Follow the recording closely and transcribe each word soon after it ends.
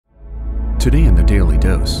Today in the Daily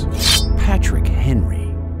Dose, Patrick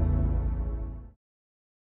Henry.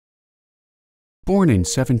 Born in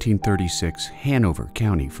 1736, Hanover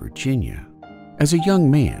County, Virginia. As a young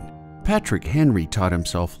man, Patrick Henry taught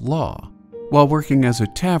himself law while working as a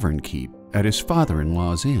tavern keep at his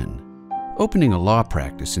father-in-law's inn, opening a law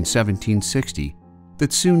practice in 1760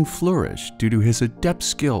 that soon flourished due to his adept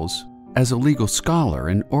skills as a legal scholar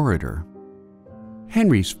and orator.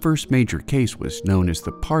 Henry's first major case was known as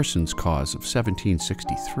the Parson's Cause of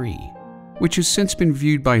 1763, which has since been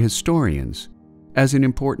viewed by historians as an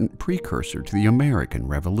important precursor to the American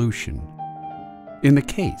Revolution. In the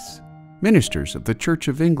case, ministers of the Church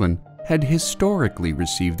of England had historically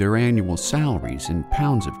received their annual salaries in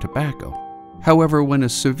pounds of tobacco. However, when a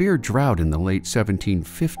severe drought in the late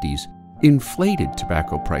 1750s inflated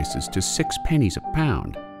tobacco prices to 6 pennies a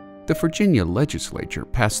pound, the Virginia legislature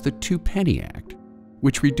passed the Two-Penny Act,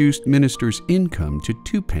 which reduced ministers' income to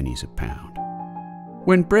 2 pennies a pound.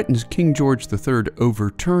 When Britain's King George III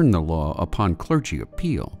overturned the law upon clergy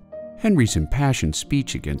appeal, Henry's impassioned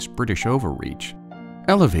speech against British overreach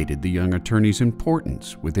elevated the young attorney's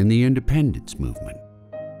importance within the independence movement.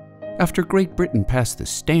 After Great Britain passed the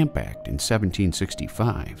Stamp Act in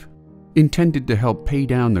 1765, intended to help pay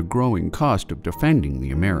down the growing cost of defending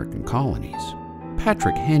the American colonies,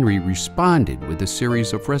 Patrick Henry responded with a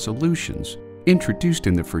series of resolutions introduced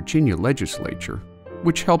in the Virginia legislature,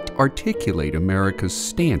 which helped articulate America's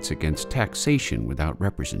stance against taxation without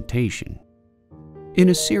representation. In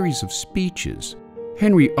a series of speeches,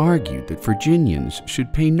 Henry argued that Virginians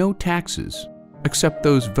should pay no taxes except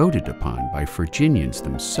those voted upon by Virginians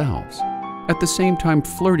themselves, at the same time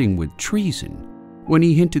flirting with treason when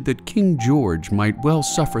he hinted that King George might well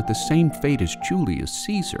suffer the same fate as Julius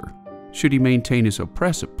Caesar should he maintain his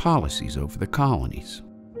oppressive policies over the colonies.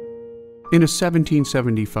 In a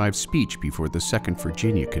 1775 speech before the Second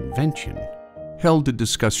Virginia Convention, held to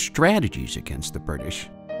discuss strategies against the British,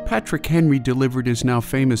 Patrick Henry delivered his now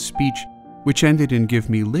famous speech, which ended in "Give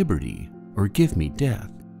me liberty or give me death."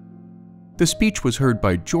 The speech was heard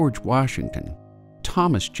by George Washington,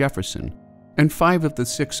 Thomas Jefferson, and 5 of the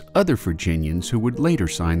 6 other Virginians who would later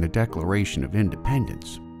sign the Declaration of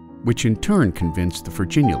Independence, which in turn convinced the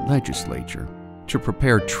Virginia legislature to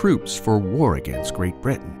prepare troops for war against Great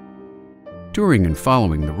Britain. During and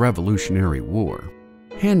following the Revolutionary War,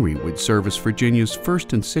 Henry would serve as Virginia's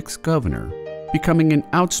 1st and 6th governor, becoming an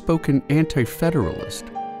outspoken anti-federalist,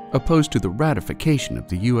 opposed to the ratification of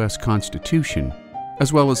the U.S. Constitution,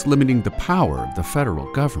 as well as limiting the power of the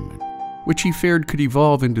federal government, which he feared could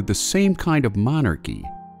evolve into the same kind of monarchy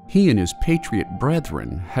he and his patriot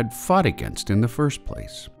brethren had fought against in the first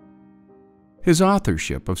place. His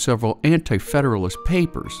authorship of several anti-federalist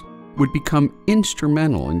papers would become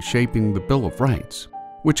instrumental in shaping the Bill of Rights,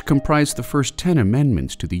 which comprised the first 10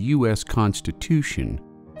 amendments to the U.S. Constitution,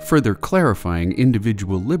 further clarifying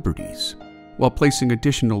individual liberties, while placing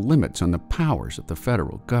additional limits on the powers of the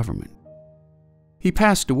federal government. He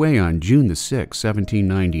passed away on June 6,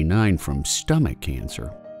 1799 from stomach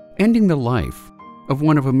cancer, ending the life of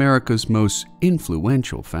one of America's most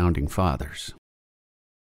influential founding fathers.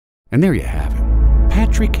 And there you have it,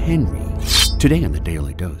 Patrick Henry, today on the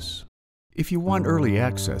Daily Dose. If you want early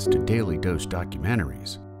access to Daily Dose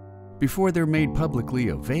documentaries before they're made publicly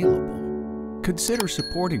available, consider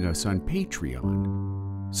supporting us on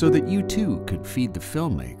Patreon so that you too could feed the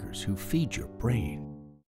filmmakers who feed your brain.